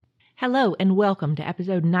Hello and welcome to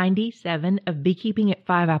episode 97 of Beekeeping at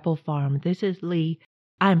Five Apple Farm. This is Lee.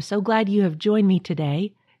 I'm so glad you have joined me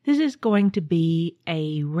today. This is going to be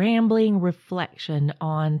a rambling reflection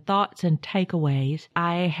on thoughts and takeaways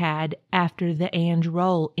I had after the Ange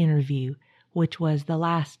Roll interview, which was the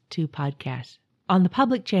last two podcasts. On the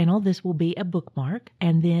public channel, this will be a bookmark,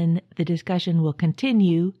 and then the discussion will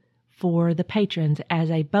continue for the patrons as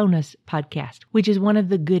a bonus podcast, which is one of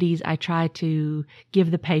the goodies I try to give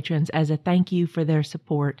the patrons as a thank you for their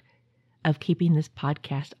support of keeping this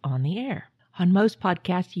podcast on the air. On most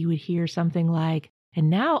podcasts, you would hear something like, and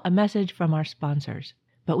now a message from our sponsors.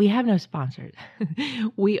 But we have no sponsors.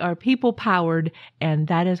 We are people-powered, and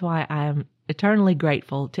that is why I am eternally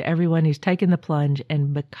grateful to everyone who's taken the plunge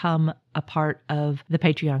and become a part of the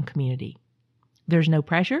Patreon community. There's no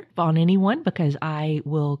pressure on anyone because I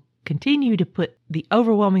will continue to put the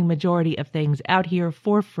overwhelming majority of things out here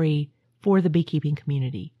for free for the beekeeping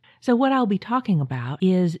community. So what I'll be talking about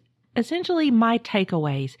is essentially my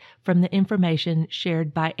takeaways from the information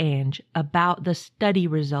shared by Ange about the study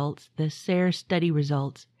results, the SARE study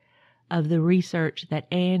results of the research that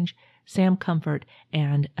Ange, Sam Comfort,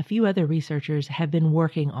 and a few other researchers have been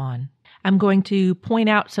working on. I'm going to point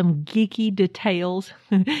out some geeky details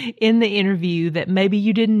in the interview that maybe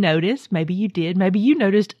you didn't notice, maybe you did, maybe you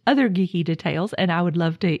noticed other geeky details, and I would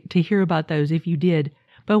love to hear about those if you did.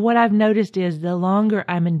 But what I've noticed is the longer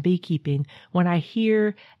I'm in beekeeping, when I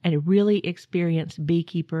hear a really experienced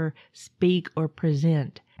beekeeper speak or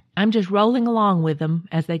present, I'm just rolling along with them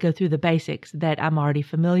as they go through the basics that I'm already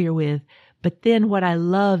familiar with. But then what I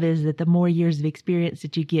love is that the more years of experience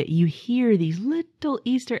that you get, you hear these little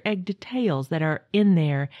Easter egg details that are in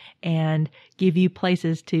there and give you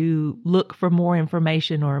places to look for more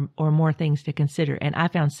information or more things to consider. And I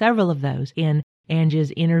found several of those in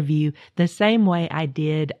Ange's interview, the same way I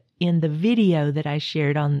did in the video that I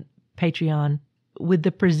shared on Patreon with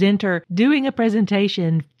the presenter doing a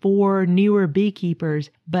presentation for newer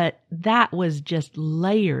beekeepers, but that was just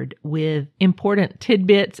layered with important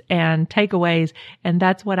tidbits and takeaways. And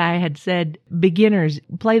that's what I had said, beginners,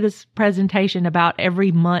 play this presentation about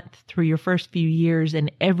every month through your first few years.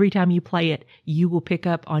 And every time you play it, you will pick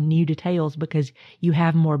up on new details because you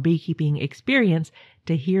have more beekeeping experience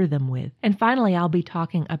to hear them with. And finally, I'll be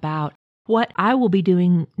talking about what I will be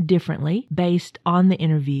doing differently based on the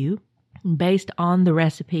interview, based on the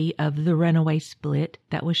recipe of the runaway split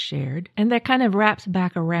that was shared. And that kind of wraps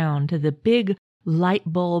back around to the big light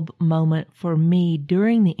bulb moment for me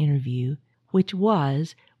during the interview, which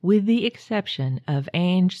was, with the exception of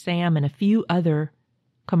Ange, Sam, and a few other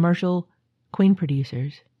commercial queen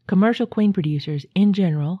producers in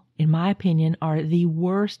general, in my opinion, are the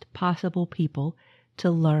worst possible people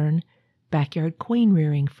to learn backyard queen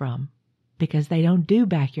rearing from. Because they don't do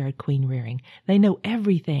backyard queen rearing. They know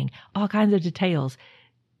everything, all kinds of details,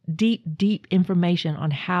 deep information on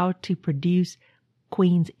how to produce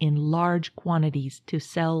queens in large quantities to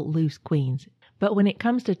sell loose queens. But when it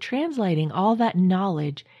comes to translating all that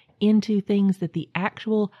knowledge into things that the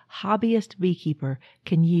actual hobbyist beekeeper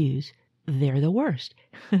can use, they're the worst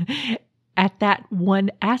at that one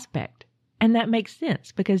aspect. And that makes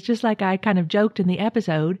sense because just like I kind of joked in the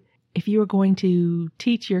episode, if you were going to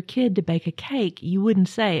teach your kid to bake a cake, you wouldn't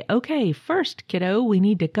say, okay, first, kiddo, we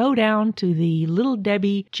need to go down to the Little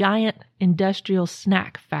Debbie giant industrial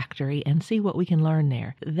snack factory and see what we can learn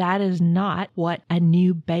there. That is not what a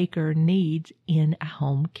new baker needs in a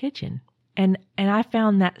home kitchen. And I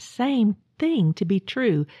found that same thing to be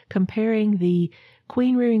true, comparing the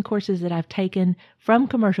queen rearing courses that I've taken from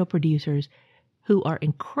commercial producers who are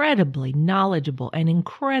incredibly knowledgeable and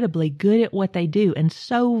incredibly good at what they do and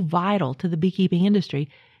so vital to the beekeeping industry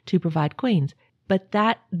to provide queens. But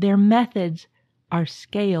that their methods are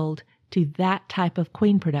scaled to that type of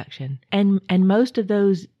queen production. And most of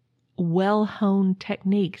those well-honed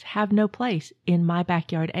techniques have no place in my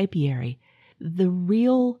backyard apiary. The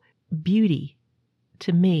real beauty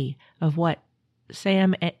to me of what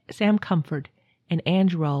Sam Comfort and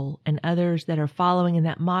Ange Roll and others that are following in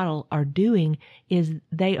that model are doing is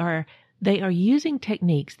they are using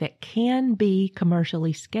techniques that can be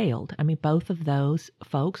commercially scaled. I mean, both of those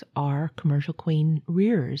folks are commercial queen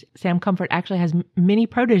rearers. Sam Comfort actually has many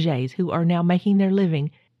proteges who are now making their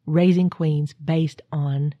living raising queens based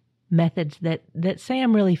on methods that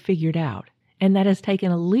Sam really figured out. And that has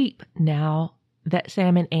taken a leap now that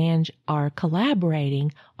Sam and Ange are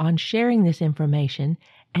collaborating on sharing this information.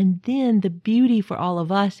 And then the beauty for all of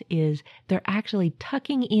us is they're actually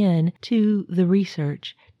tucking in to the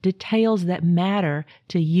research details that matter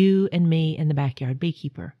to you and me and the backyard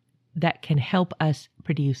beekeeper that can help us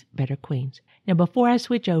produce better queens. Now, before I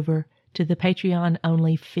switch over to the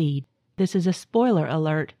Patreon-only feed, This is a spoiler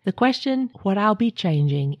alert. The question, what I'll be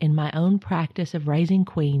changing in my own practice of raising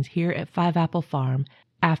queens here at Five Apple Farm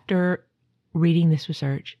after reading this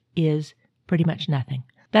research, is pretty much nothing.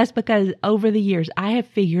 That's because over the years, I have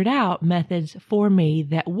figured out methods for me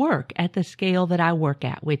that work at the scale that I work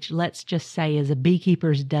at, which let's just say is a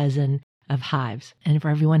beekeeper's dozen of hives. And for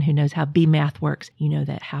everyone who knows how bee math works, you know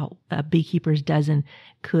that how a beekeeper's dozen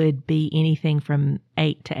could be anything from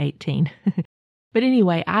 8 to 18. But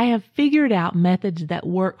anyway, I have figured out methods that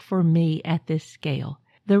work for me at this scale.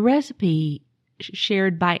 The recipe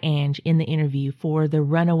shared by Ange in the interview for the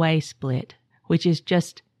runaway split, which is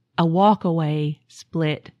just a walk-away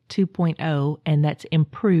split 2.0, and that's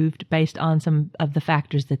improved based on some of the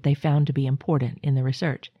factors that they found to be important in the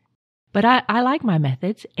research. But I like my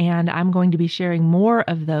methods, and I'm going to be sharing more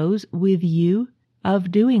of those with you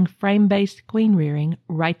of doing frame-based queen rearing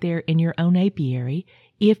right there in your own apiary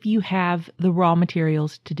if you have the raw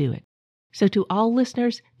materials to do it. So to all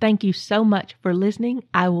listeners, thank you so much for listening.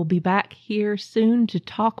 I will be back here soon to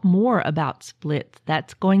talk more about splits.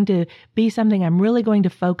 That's going to be something I'm really going to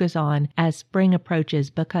focus on as spring approaches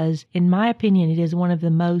because, in my opinion, it is one of the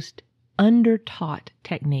most under-taught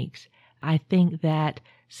techniques. I think that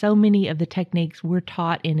so many of the techniques we're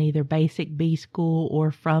taught in either basic bee school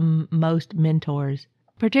or from most mentors,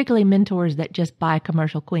 particularly mentors that just buy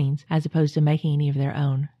commercial queens as opposed to making any of their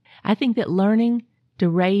own. I think that learning to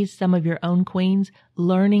raise some of your own queens,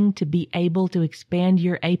 learning to be able to expand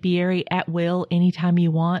your apiary at will anytime you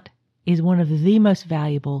want, is one of the most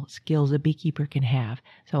valuable skills a beekeeper can have.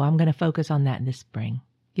 So I'm going to focus on that this spring.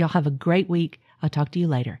 Y'all have a great week. I'll talk to you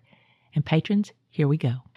later. And patrons, here we go.